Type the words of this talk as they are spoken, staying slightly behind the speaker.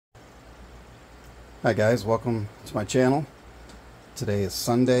Hi guys, welcome to my channel. Today is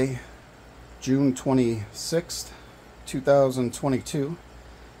Sunday, June 26th, 2022,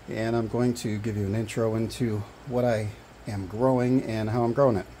 and I'm going to give you an intro into what I am growing and how I'm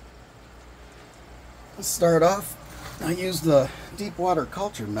growing it. Let's start off. I use the deep water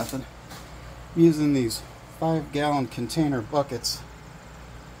culture method. I'm using these 5-gallon container buckets.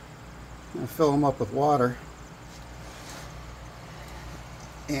 I fill them up with water,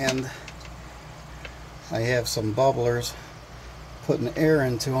 and I have some bubblers putting air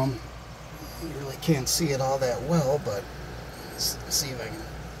into them. You really can't see it all that well, but let's see if I can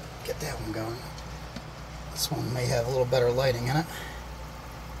get that one going. This one may have a little better lighting in it.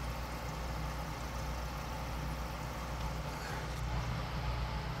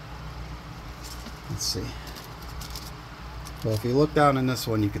 Let's see. Well, if you look down in this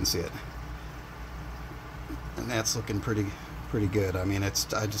one, you can see it, and that's looking pretty good. I mean, I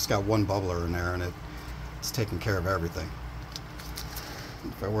just got one bubbler in there, and it's taking care of everything.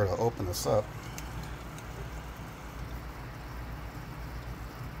 If I were to open this up,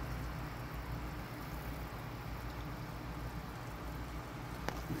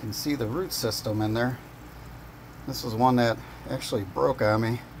 you can see the root system in there. This was one that actually broke on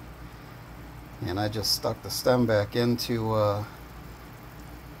me, and I just stuck the stem back in to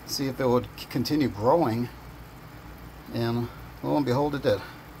see if it would continue growing, and lo and behold it did,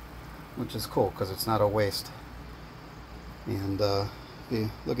 which is cool because it's not a waste. And if you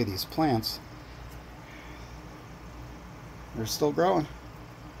look at these plants, they're still growing.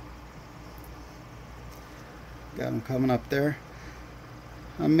 Got them coming up there.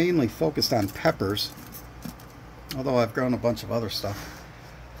 I'm mainly focused on peppers, although I've grown a bunch of other stuff.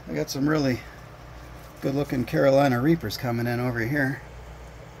 I got some really good looking Carolina Reapers coming in over here.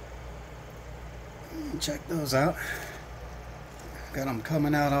 Check those out. Got them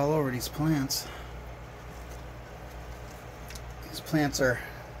coming out all over these plants. These plants are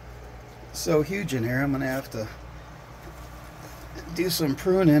so huge in here, I'm going to have to do some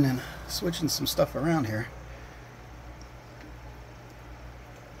pruning and switching some stuff around here.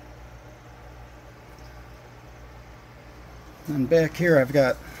 And back here I've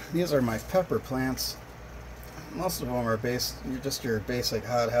got, these are my pepper plants. Most of them are just your basic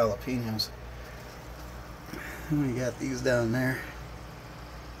hot jalapenos. And we got these down there.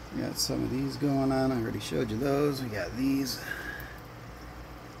 We got some of these going on. I already showed you those. We got these.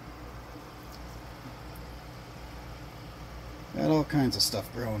 Got all kinds of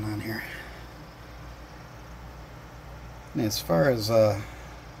stuff growing on here. And as far as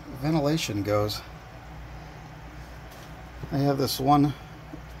ventilation goes, I have this one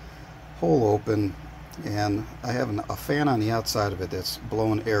hole open, and I have a fan on the outside of it that's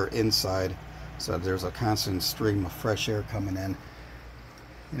blowing air inside, so there's a constant stream of fresh air coming in.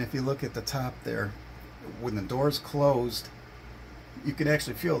 And if you look at the top there, when the door's closed, you can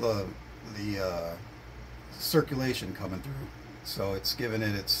actually feel the circulation coming through. So it's giving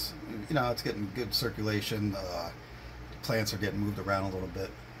it it's getting good circulation. The plants are getting moved around a little bit.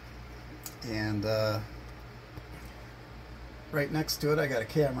 And right next to it I got a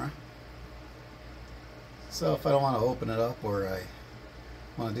camera. So if I don't want to open it up, or I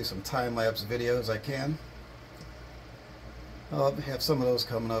want to do some time-lapse videos, I can. I'll have some of those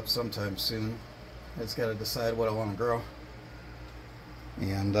coming up sometime soon. I just got to decide what I want to grow.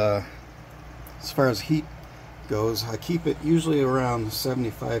 And as far as heat goes, I keep it usually around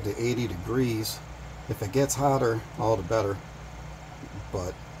 75 to 80 degrees. If it gets hotter, all the better.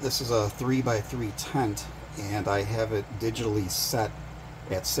 But this is a 3x3 tent, and I have it digitally set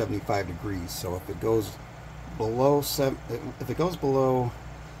at 75 degrees. So if it goes below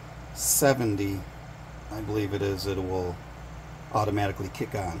 70, I believe it is, it will automatically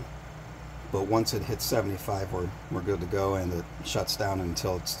kick on. But once it hits 75, we're good to go, and it shuts down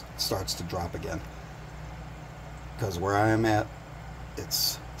until it starts to drop again. Because where I am at,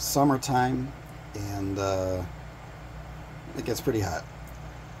 it's summertime, and it gets pretty hot.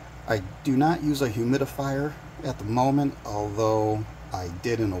 I do not use a humidifier at the moment, although I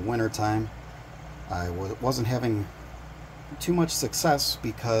did in the winter time. I wasn't having too much success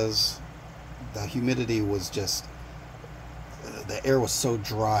because the humidity was just, the air was so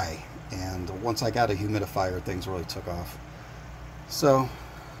dry, and once I got a humidifier, things really took off. So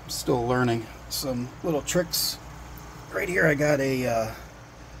I'm still learning some little tricks. Right here I got a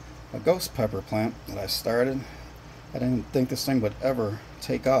ghost pepper plant that I started. I didn't think this thing would ever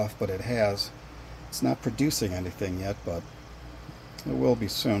take off, but it has. It's not producing anything yet, but it will be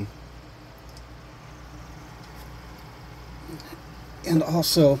soon. And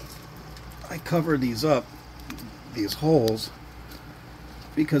also, I cover these up, these holes,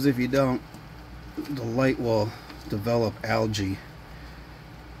 because if you don't, the light will develop algae,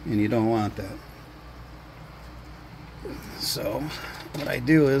 and you don't want that. So what I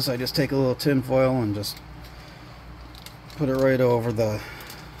do is I just take a little tin foil and just put it right over the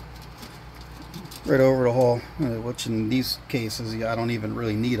hole, which in these cases I don't even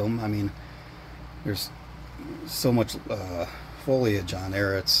really need them. I mean, there's so much foliage on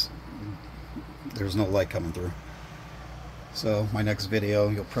there, there's no light coming through. So my next video,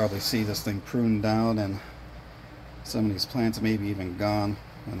 you'll probably see this thing pruned down and some of these plants may be even gone,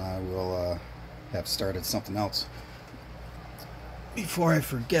 and I will have started something else. Before I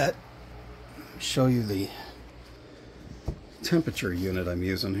forget, show you the temperature unit I'm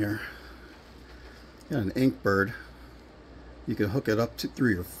using here. Got an Inkbird. You can hook it up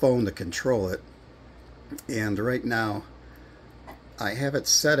through your phone to control it, and right now I have it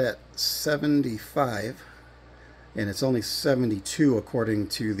set at 75, and it's only 72 according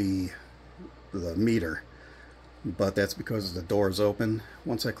to the meter, but that's because the door is open.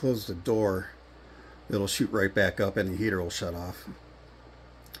 Once I close the door, it'll shoot right back up and the heater will shut off.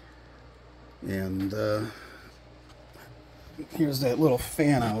 And here's that little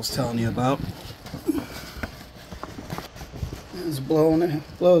fan I was telling you about. It's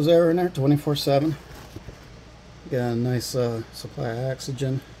blows air in there 24/7. Got a nice supply of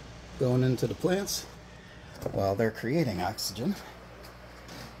oxygen going into the plants while they're creating oxygen.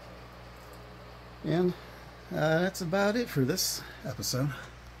 And that's about it for this episode,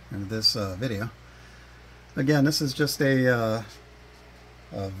 or this video. Again, this is just a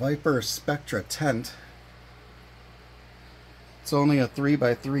Viper Spectra tent. It's only a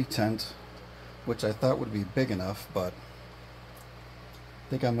 3x3 tent, which I thought would be big enough, but I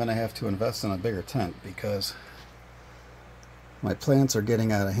think I'm going to have to invest in a bigger tent because my plants are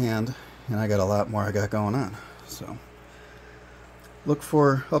getting out of hand and I got a lot more I got going on. So look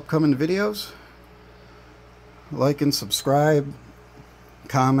for upcoming videos. Like and subscribe,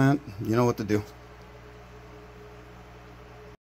 comment, you know what to do.